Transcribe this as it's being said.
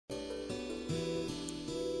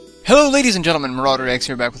Hello ladies and gentlemen, MarauderEX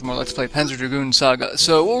here back with more Let's Play Panzer Dragoon Saga.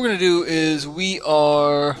 So what we're going to do is we're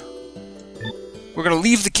going to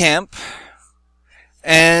leave the camp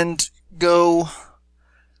and go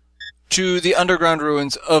to the underground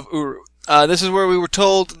ruins of Uru. This is where we were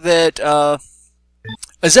told that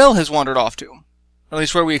Azel has wandered off to. Or at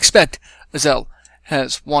least where we expect Azel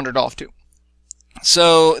has wandered off to.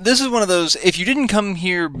 So this is one of those, if you didn't come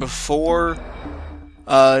here before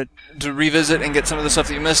to revisit and get some of the stuff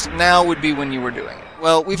that you missed, now would be when you were doing it.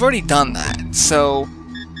 Well, we've already done that, so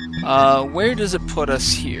where does it put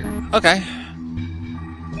us here? Okay.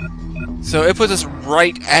 So it puts us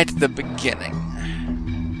right at the beginning.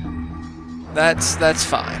 That's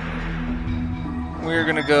fine. We're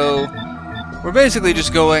gonna go... We're basically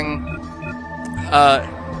just going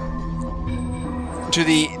to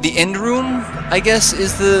the end room, I guess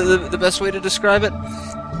is the best way to describe it.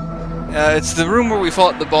 It's the room where we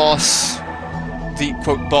fought the boss, the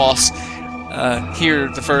quote boss, here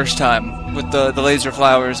the first time, with the laser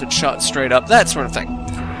flowers that shot straight up, that sort of thing.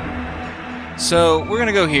 So we're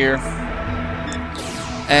gonna go here,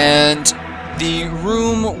 and the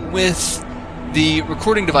room with the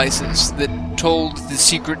recording devices that told the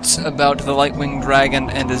secrets about the Lightwing Dragon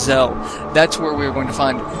and Azel, that's where we're going to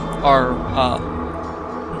find our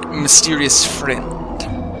mysterious friend.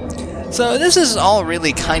 So this is all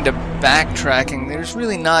really kind of backtracking. There's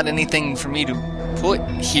really not anything for me to put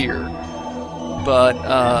here, but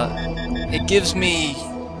it gives me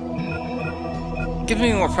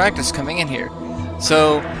more practice coming in here.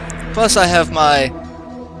 So plus I have my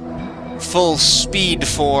full speed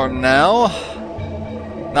form now.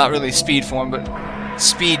 Not really speed form, but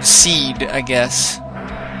speed seed, I guess.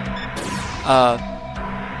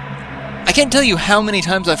 I can't tell you how many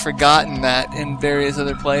times I've forgotten that in various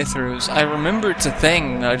other playthroughs. I remember it's a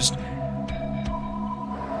thing, I just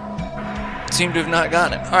seem to have not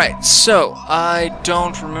gotten it. Alright, so I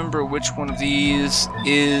don't remember which one of these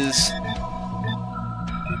is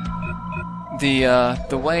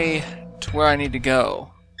the way to where I need to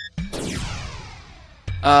go.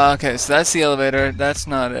 Okay, so that's the elevator, that's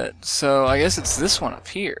not it. So I guess it's this one up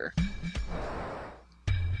here.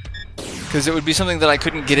 Because it would be something that I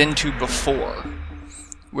couldn't get into before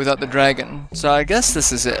without the dragon. So I guess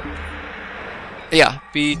this is it. Yeah,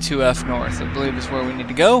 B2F North, I believe is where we need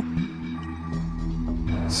to go.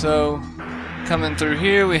 So, coming through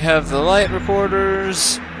here, we have the light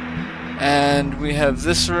recorders, and we have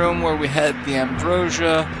this room where we had the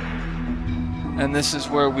ambrosia, and this is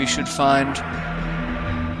where we should find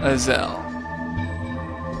Azel.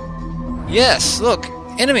 Yes, look,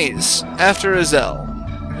 enemies after Azel.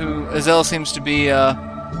 Who Azel seems to be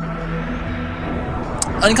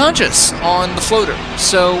unconscious on the floater.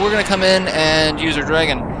 So we're going to come in and use our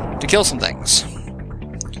dragon to kill some things.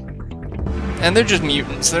 And they're just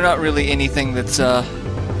mutants. They're not really anything that's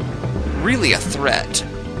really a threat.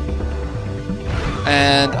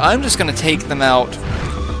 And I'm just going to take them out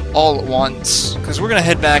all at once, because we're going to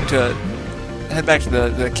head back to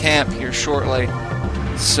the camp here shortly.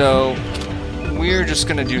 So we're just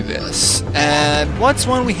gonna do this. And what's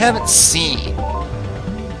one we haven't seen?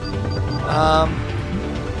 I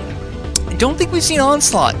don't think we've seen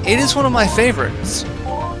Onslaught. It is one of my favorites.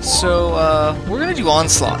 So we're gonna do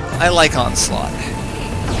Onslaught. I like Onslaught.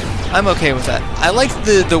 I'm okay with that. I like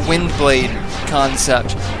the Windblade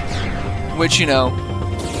concept, which, you know,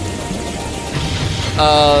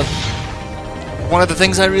 one of the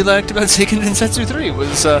things I really liked about Seiken Densetsu 3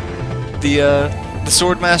 was the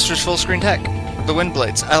Swordmaster's full screen tech. The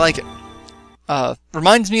Windblades. I like it.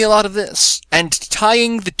 Reminds me a lot of this. And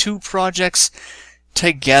tying the two projects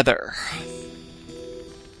together.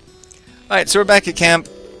 Alright, so we're back at camp.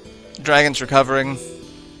 Dragon's recovering.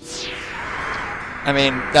 I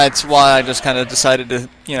mean, that's why I just kind of decided to,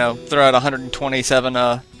 you know, throw out 127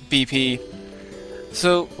 BP.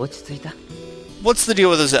 So, what's the deal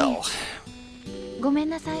with Azel?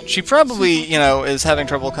 She probably, you know, is having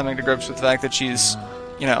trouble coming to grips with the fact that she's,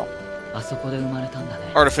 you know,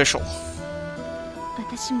 artificial.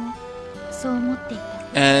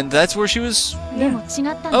 And that's where she was...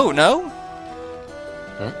 Oh, no?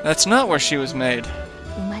 That's not where she was made.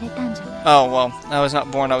 Oh, well, I was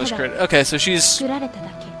not born, I was created. Okay, so she's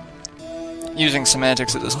using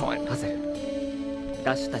semantics at this point.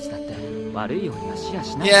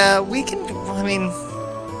 Yeah, we can... I mean...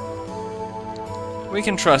 We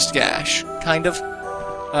can trust Gash, kind of.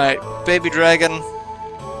 Alright, baby dragon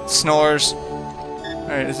snores.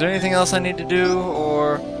 Alright, is there anything else I need to do,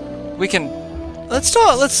 or we can... Let's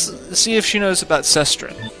see if she knows about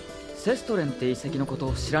sestren.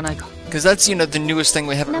 Because that's, you know, the newest thing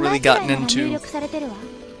we haven't really gotten into.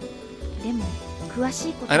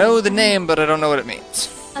 I know the name, but I don't know what it means.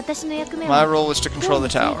 My role was to control the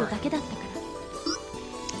tower.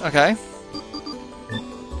 Okay.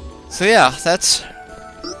 So yeah, that's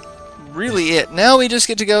really it. Now we just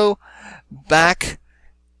get to go back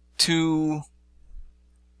to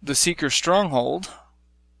the Seeker Stronghold.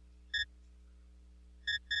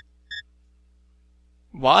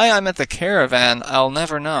 Why I'm at the caravan, I'll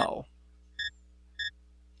never know.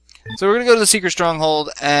 So we're going to go to the Seeker Stronghold,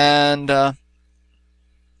 and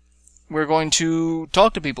we're going to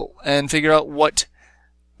talk to people and figure out what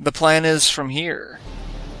the plan is from here.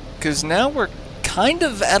 Because now we're kind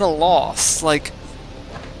of at a loss. Like,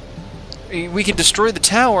 we can destroy the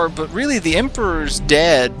tower, but really the Emperor's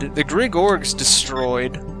dead. The Grigorg's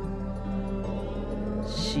destroyed.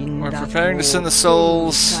 We're preparing to send the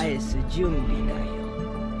souls.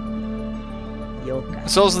 The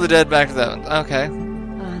souls of the dead back to the heavens. Okay.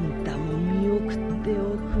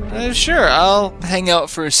 Sure, I'll hang out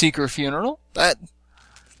for a Seeker funeral. That.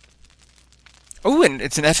 Oh, and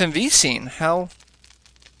it's an FMV scene. How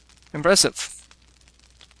impressive.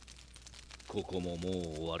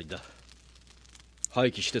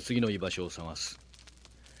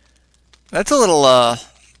 That's a little,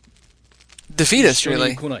 defeatist,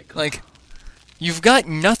 really. Like, you've got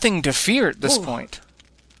nothing to fear at this point.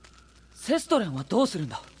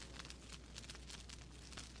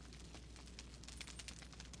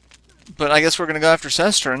 But I guess we're gonna go after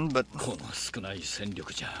Sestren, but...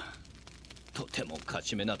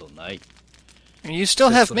 You still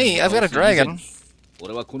have me, I've got a dragon.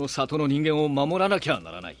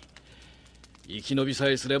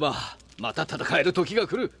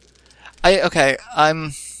 Okay,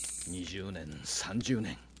 I'm...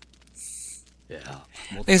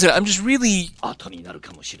 Like I said, I'm just really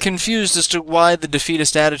confused as to why the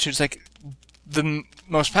defeatist attitude is like... The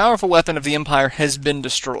most powerful weapon of the Empire has been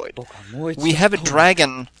destroyed. We have a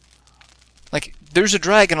dragon. Like, there's a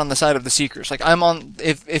dragon on the side of the Seekers. Like, I'm on...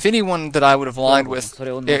 If anyone that I would have aligned with,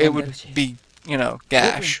 it would be, you know,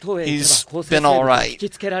 Gash. He's been alright.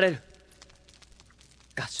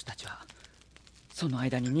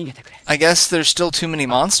 I guess there's still too many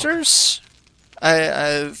monsters?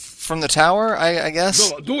 From the tower, I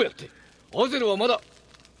guess?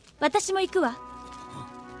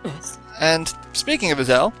 And speaking of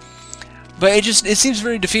Azel, but it seems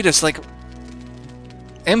very defeatist. Like,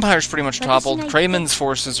 Empire's pretty much toppled. Kramen's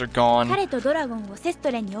forces are gone. Unless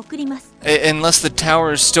the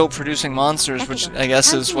tower is still producing monsters, which I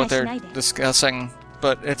guess is what they're discussing.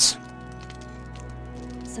 But it's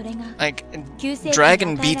like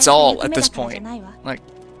dragon beats all at this point. Like,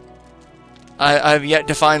 I've yet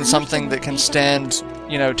to find something that can stand,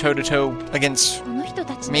 you know, toe to toe against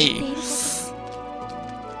me.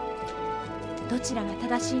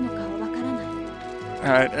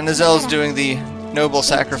 Alright, and Azel's doing the noble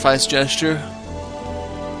sacrifice gesture.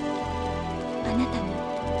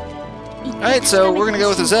 Alright, so we're gonna go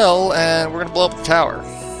with Azel, and we're gonna blow up the tower.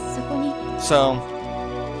 So...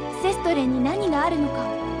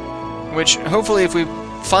 Which, hopefully, if we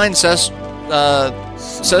find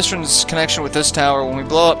Sestren's connection with this tower, when we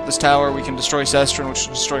blow up this tower, we can destroy Sestren, which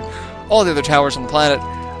will destroy all the other towers on the planet,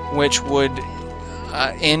 which would...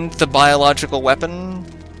 end the biological weapon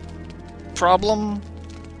problem.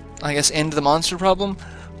 I guess end the monster problem.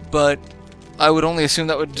 But I would only assume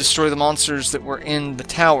that would destroy the monsters that were in the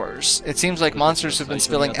towers. It seems like monsters have been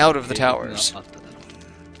spilling out of the towers.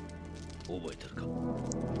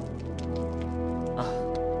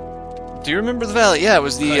 Do you remember the valley? Yeah, it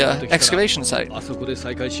was the excavation site.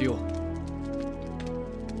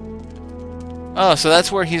 Oh, so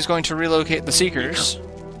that's where he's going to relocate the Seekers.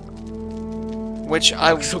 Which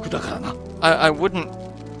I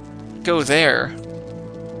wouldn't go there,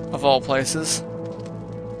 of all places.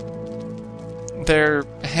 Their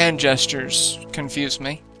hand gestures confuse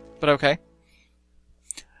me, but okay.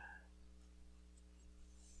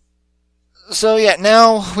 So yeah,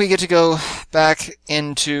 now we get to go back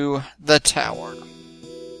into the tower.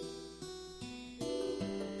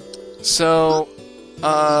 So,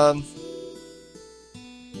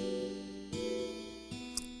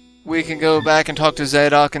 we can go back and talk to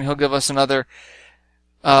Zadok, and he'll give us another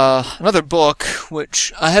book,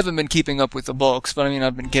 which I haven't been keeping up with the books, but I mean,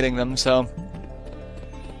 I've been getting them, so...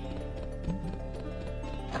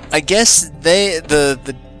 I guess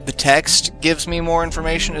the text gives me more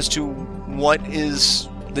information as to what is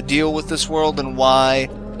the deal with this world and why...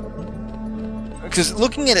 Because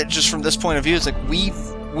looking at it just from this point of view, it's like,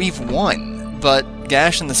 we've won, but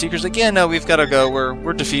Gash and the Seekers like, yeah, no, we've got to go,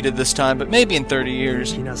 we're defeated this time, but maybe in 30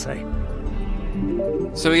 years.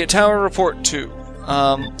 So we get Tower Report 2.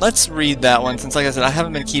 Let's read that one, since like I said, I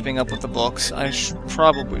haven't been keeping up with the books. I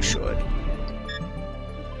probably should.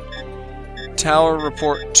 Tower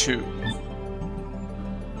Report 2.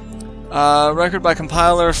 Record by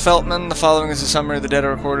compiler Feltman. The following is a summary of the data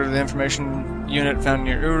recorded of the information unit found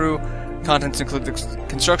near Uru. Contents include the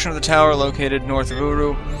construction of the tower located north of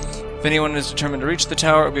Uru. If anyone is determined to reach the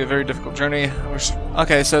tower, it will be a very difficult journey.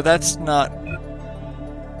 Okay, so that's not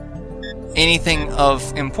anything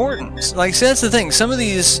of importance. Like, see, that's the thing. Some of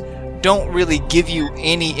these don't really give you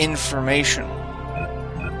any information.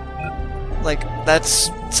 Like, that's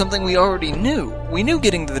something we already knew. We knew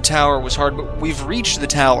getting to the tower was hard, but we've reached the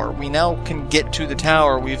tower. We now can get to the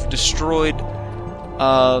tower. We've destroyed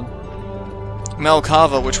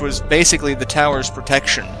Melkava, which was basically the tower's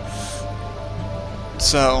protection.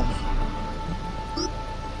 So,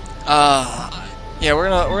 yeah, we're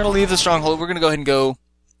gonna leave the stronghold. We're gonna go ahead and go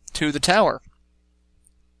to the tower.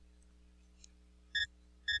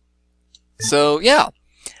 So, yeah.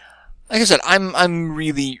 Like I said, I'm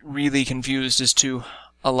really confused as to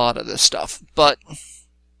a lot of this stuff, but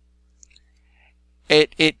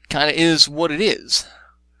it kind of is what it is.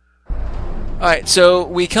 Alright, so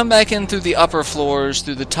we come back in through the upper floors,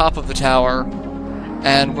 through the top of the tower,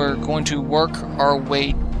 and we're going to work our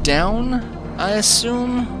way down, I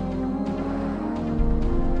assume?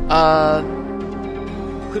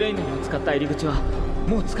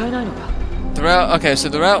 The route, okay, so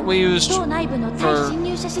the route we used for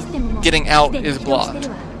getting out is blocked.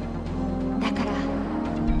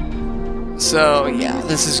 So, yeah,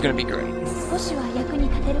 this is going to be great.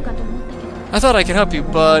 I thought I could help you,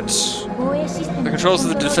 but the controls of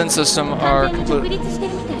the defense system are complete.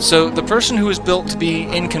 So, the person who is built to be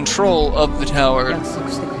in control of the tower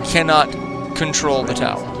cannot control the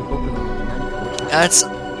tower. That's a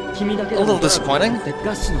little disappointing.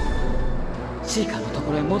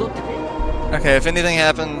 Okay, if anything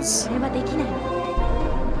happens...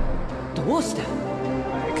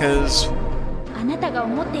 Because...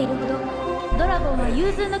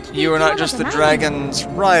 you are not just the dragon's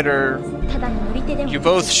rider, you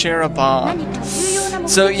both share a bond.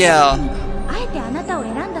 So yeah...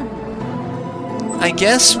 I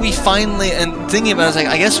guess we finally... and thinking about it, I was like,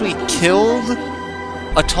 I guess we killed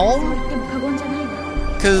Atolm?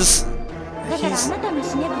 Because...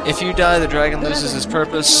 if you die, the dragon loses his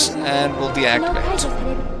purpose and will deactivate.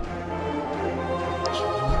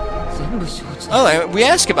 Oh, we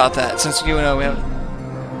ask about that, since you know we have...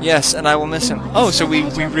 Yes, and I will miss him. Oh, so we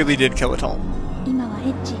really did kill Atolm.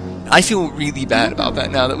 I feel really bad about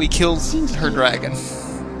that now, that we killed her dragon.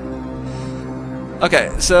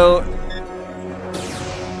 Okay, so...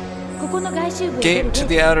 gate to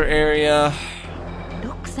the outer area...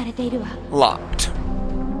 locked.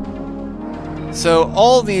 So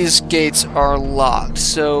all these gates are locked,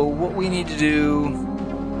 so what we need to do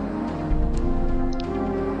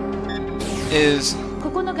is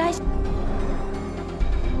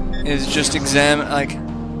just examine, like,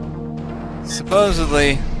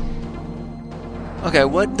 supposedly... okay,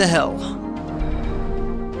 what the hell?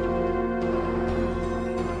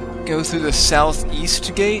 Go through the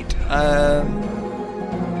southeast gate?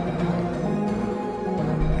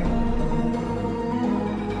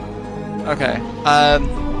 Okay,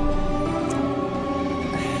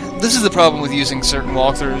 this is the problem with using certain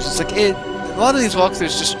walkthroughs. It's like, a lot of these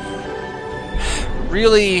walkthroughs just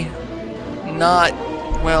really not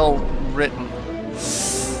well written.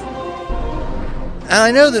 And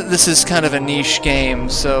I know that this is kind of a niche game,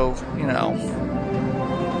 so, you know.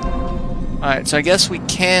 Alright, so I guess we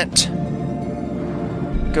can't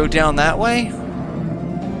go down that way?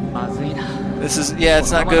 This is, yeah,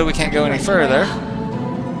 it's not good, we can't go any further.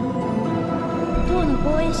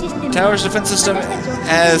 Tower's defense system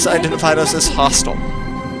has identified us as hostile.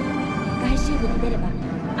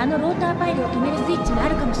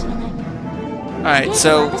 Alright,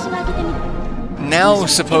 so now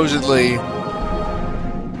supposedly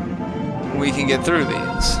we can get through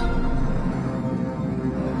these.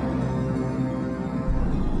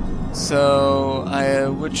 So,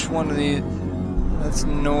 which one of these? That's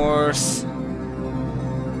north.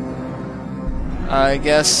 I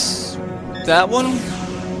guess that one?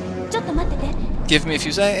 Give me a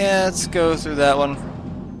few seconds. Yeah, let's go through that one.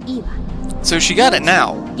 So she got it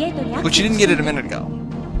now, but she didn't get it a minute ago.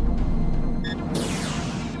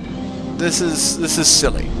 This is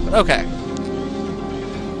silly. But okay.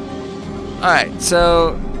 Alright,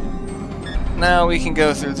 so now we can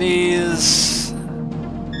go through these.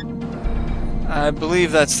 I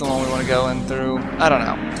believe that's the one we want to go in through. I don't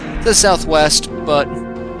know. The southwest, but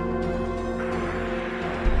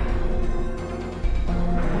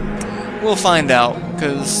we'll find out,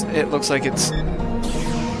 because it looks like it's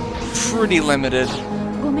pretty limited.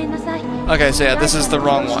 Okay, so yeah, this is the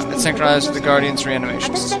wrong one. It's synchronized with the Guardian's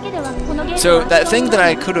reanimations. So that thing that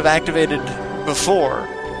I could have activated before,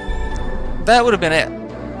 that would have been it.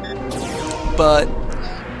 But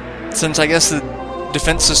since I guess the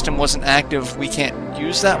defense system wasn't active, we can't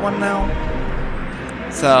use that one now.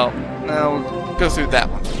 So, now we'll go through that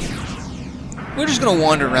one. We're just gonna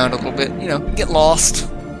wander around a little bit, you know, get lost,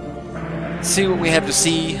 see what we have to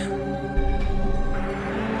see.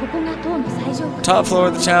 Top floor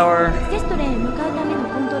of the tower.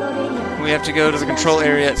 We have to go to the control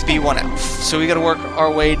area at B1F. So we gotta work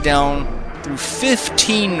our way down through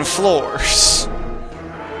 15 floors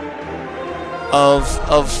of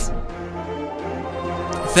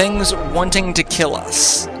things wanting to kill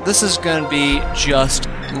us. This is gonna be just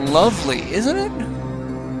lovely, isn't it?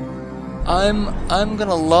 I'm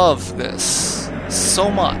gonna love this so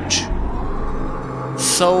much.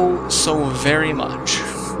 So very much.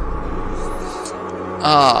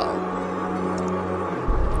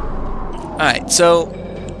 Alright, so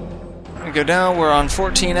we go down, we're on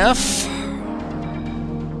 14F.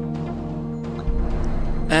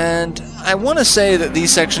 And I want to say that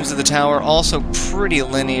these sections of the tower are also pretty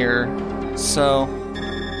linear. So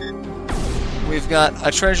we've got a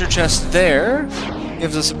treasure chest there,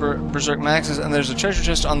 gives us a Berserk Maxes, and there's a treasure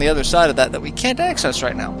chest on the other side of that we can't access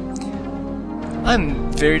right now.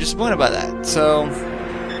 I'm very disappointed by that. So,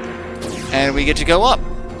 and we get to go up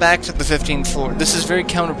back to the 15th floor. This is very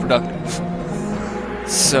counterproductive.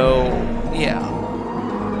 So, yeah.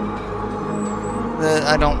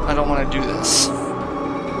 I don't want to do this.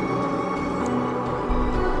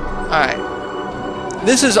 Alright.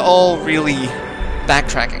 This is all really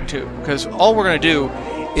backtracking too, because all we're going to do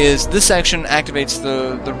is this section activates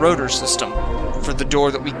the rotor system for the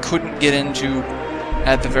door that we couldn't get into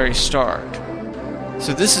at the very start.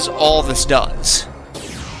 So this is all this does.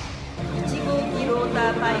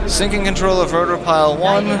 Syncing control of rotor pile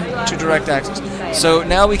 1 to direct access. So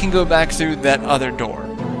now we can go back through that other door.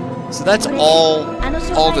 So that's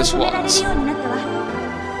all this was.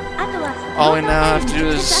 All we now have to do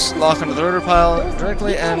is lock onto the rotor pile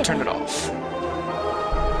directly and turn it off.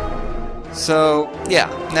 So, yeah,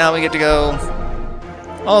 now we get to go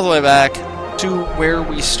all the way back to where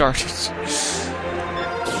we started.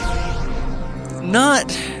 Not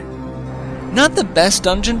the best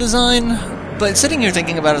dungeon design, but sitting here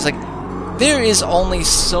thinking about it, it's like, there is only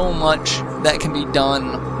so much that can be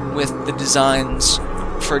done with the designs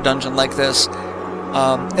for a dungeon like this,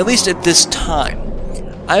 at least at this time.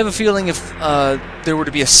 I have a feeling if there were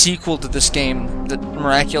to be a sequel to this game that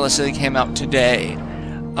miraculously came out today,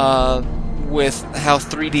 with how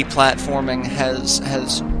 3D platforming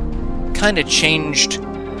has kind of changed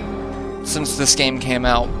since this game came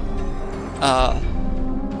out,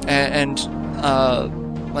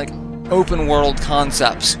 like open world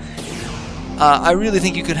concepts, I really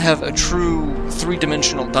think you could have a true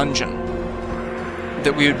three-dimensional dungeon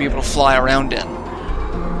that we would be able to fly around in,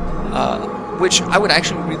 which I would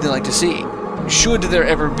actually really like to see. Should there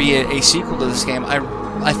ever be a sequel to this game,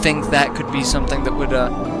 I think that could be something that would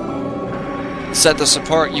set this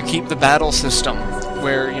apart. You keep the battle system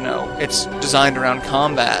where, you know, it's designed around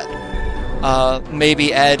combat.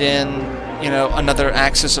 Maybe add in, you know, another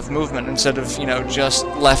axis of movement instead of, you know, just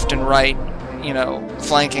left and right, you know,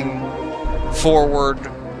 flanking forward,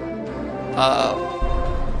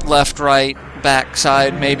 left, right, back,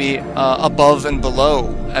 side, maybe above and below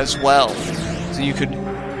as well. So you could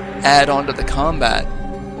add on to the combat.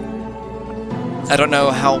 I don't know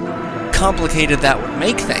how complicated that would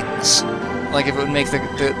make things. Like if it would make the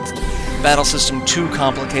battle system too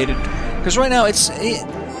complicated. Because right now it's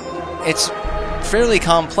fairly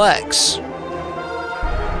complex.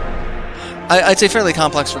 I'd say fairly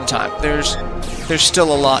complex for the time. There's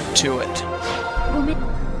still a lot to it.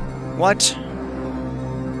 What?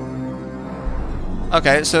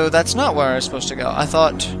 Okay, so that's not where I was supposed to go. I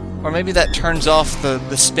thought, or maybe that turns off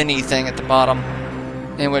the spinny thing at the bottom.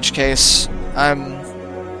 In which case, I'm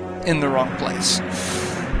in the wrong place.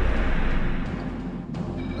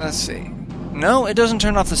 Let's see. No, it doesn't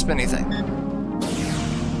turn off the spinny thing.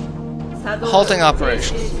 Halting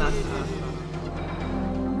operation.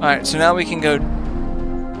 Alright, so now we can go...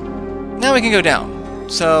 Now we can go down.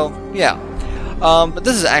 So, yeah. But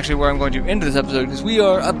this is actually where I'm going to end this episode, because we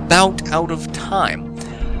are about out of time.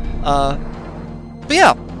 But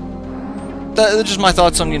yeah. That's just my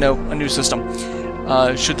thoughts on, you know, a new system.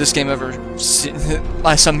 Should this game ever see,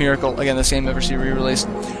 by some miracle, again, this game ever see re-released.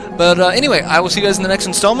 But anyway, I will see you guys in the next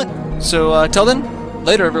installment. So, till then,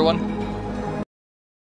 later everyone.